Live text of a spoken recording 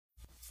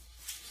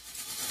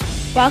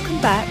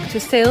Welcome back to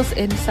Sales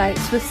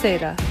Insights with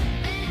Sarah.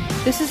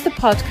 This is the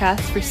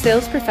podcast for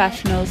sales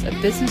professionals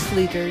and business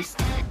leaders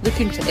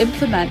looking to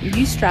implement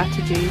new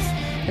strategies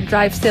and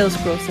drive sales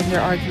growth in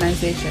their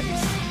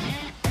organisations.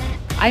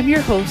 I'm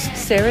your host,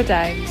 Sarah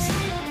Downs,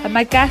 and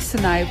my guests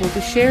and I will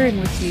be sharing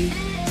with you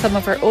some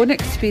of our own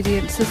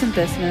experiences in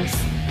business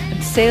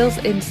and sales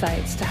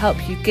insights to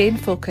help you gain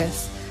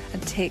focus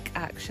and take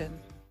action.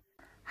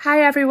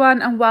 Hi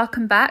everyone, and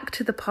welcome back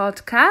to the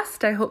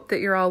podcast. I hope that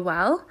you're all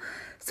well.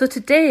 So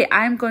today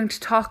I'm going to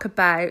talk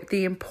about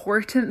the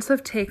importance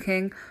of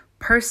taking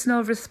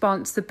personal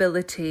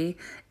responsibility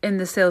in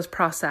the sales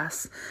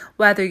process.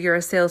 Whether you're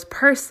a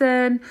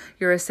salesperson,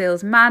 you're a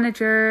sales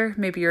manager,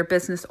 maybe you're a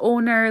business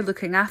owner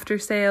looking after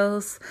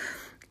sales,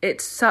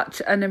 it's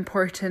such an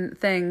important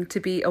thing to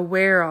be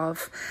aware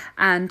of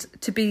and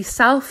to be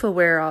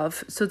self-aware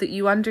of so that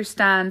you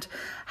understand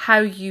how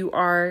you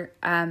are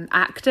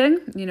acting,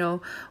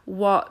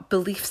 what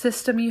belief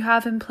system you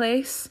have in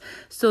place,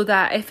 so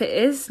that if it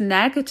is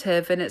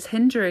negative and it's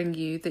hindering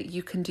you, that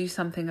you can do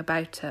something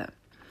about it.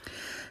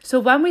 So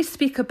when we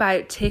speak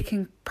about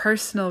taking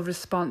personal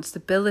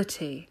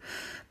responsibility,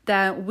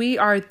 that we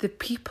are the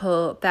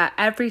people that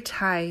every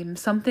time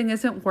something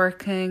isn't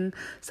working,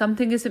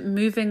 something isn't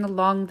moving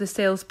along the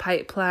sales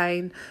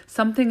pipeline,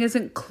 something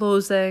isn't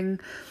closing,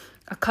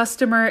 a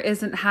customer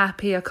isn't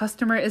happy, a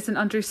customer isn't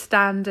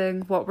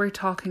understanding what we're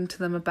talking to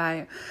them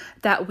about,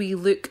 that we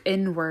look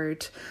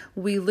inward.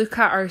 We look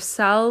at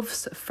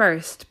ourselves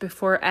first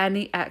before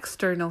any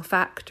external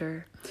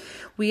factor.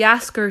 We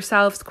ask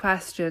ourselves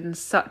questions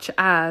such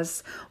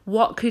as,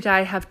 what could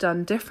I have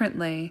done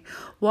differently?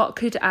 What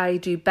could I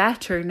do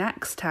better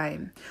next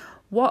time?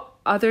 What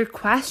other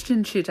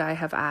question should I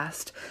have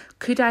asked?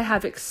 Could I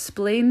have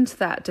explained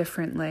that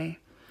differently?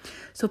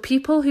 So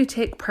people who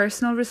take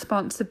personal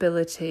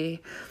responsibility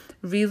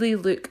really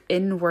look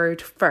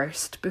inward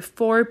first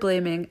before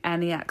blaming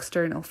any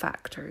external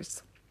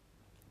factors.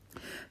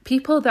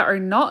 People that are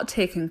not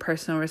taking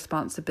personal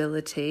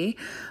responsibility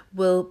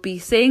will be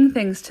saying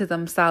things to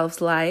themselves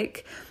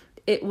like,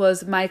 it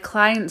was my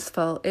client's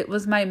fault, it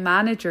was my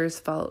manager's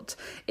fault,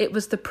 it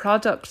was the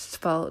product's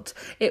fault,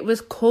 it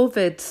was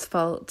COVID's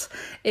fault,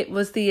 it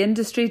was the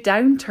industry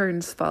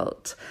downturn's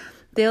fault.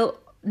 They'll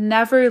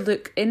never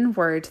look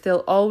inward.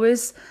 They'll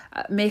always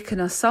make an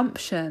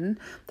assumption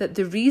that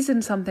the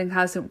reason something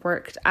hasn't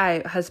worked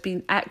out has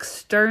been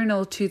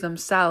external to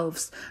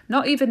themselves,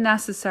 not even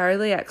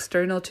necessarily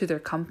external to their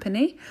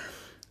company.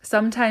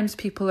 Sometimes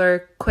people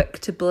are quick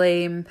to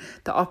blame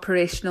the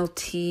operational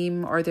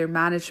team or their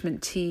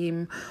management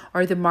team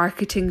or the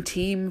marketing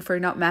team for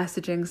not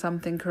messaging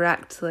something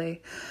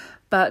correctly,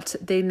 but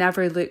they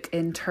never look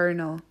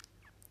internal.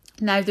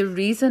 Now, the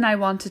reason I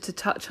wanted to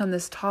touch on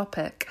this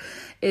topic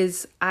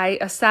is I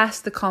assess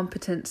the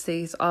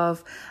competencies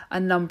of a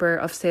number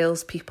of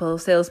salespeople,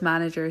 sales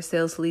managers,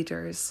 sales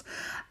leaders,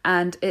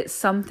 and it's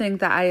something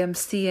that I am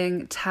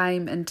seeing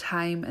time and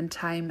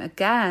time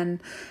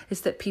again,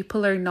 is that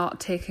people are not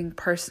taking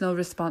personal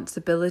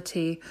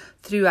responsibility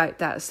throughout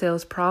that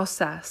sales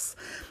process.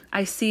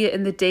 I see it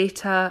in the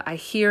data, I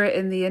hear it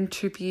in the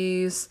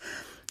interviews,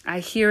 I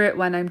hear it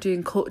when I'm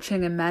doing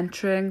coaching and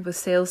mentoring with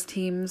sales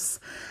teams.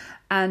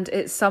 And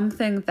it's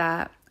something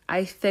that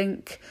I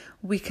think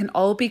we can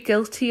all be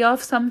guilty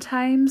of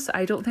sometimes.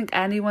 I don't think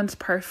anyone's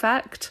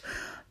perfect,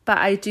 but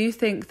I do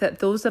think that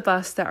those of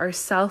us that are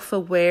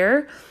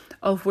self-aware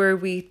of where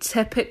we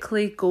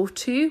typically go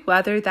to,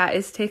 whether that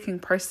is taking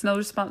personal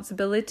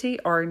responsibility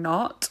or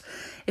not,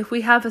 if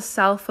we have a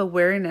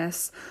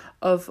self-awareness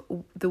of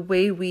the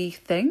way we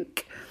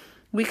think,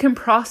 we can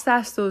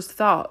process those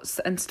thoughts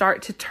and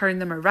start to turn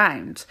them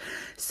around.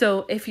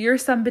 So if you're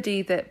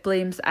somebody that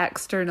blames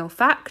external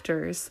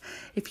factors,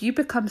 if you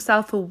become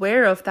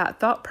self-aware of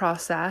that thought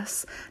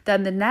process,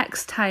 then the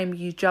next time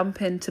you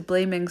jump into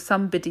blaming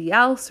somebody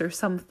else or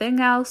something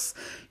else,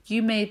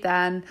 you may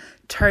then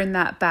turn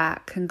that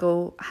back and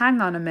go, hang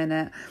on a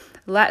minute,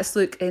 let's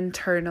look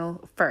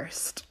internal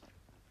first.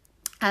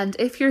 And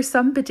if you're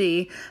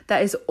somebody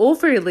that is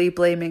overly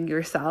blaming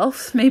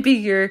yourself, maybe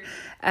you're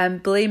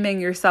blaming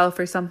yourself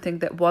for something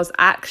that was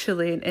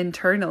actually an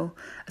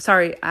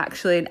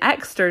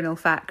external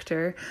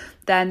factor,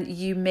 then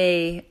you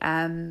may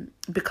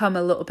become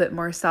a little bit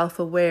more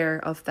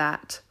self-aware of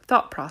that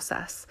thought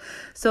process.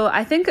 So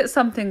I think it's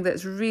something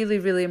that's really,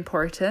 really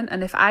important.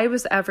 And if I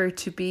was ever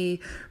to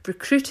be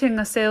recruiting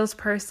a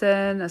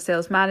salesperson, a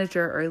sales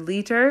manager or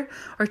leader,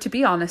 or to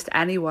be honest,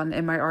 anyone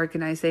in my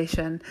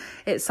organization,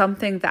 it's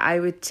something that I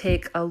would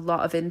take a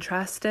lot of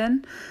interest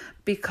in,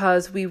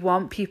 because we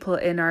want people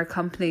in our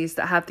companies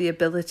that have the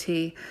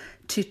ability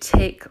to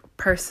take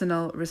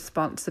personal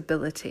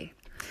responsibility.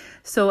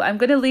 So I'm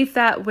going to leave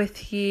that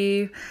with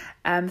you.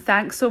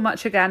 Thanks so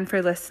much again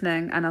for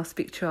listening, and I'll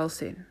speak to you all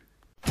soon.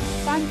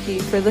 Thank you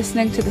for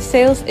listening to the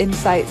Sales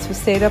Insights with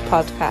Sarah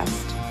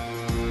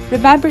podcast.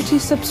 Remember to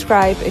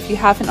subscribe if you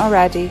haven't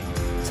already,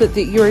 so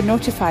that you are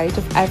notified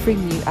of every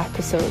new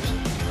episode.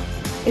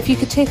 If you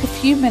could take a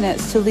few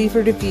minutes to leave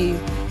a review,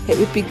 it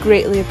would be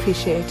greatly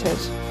appreciated.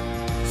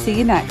 See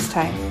you next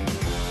time.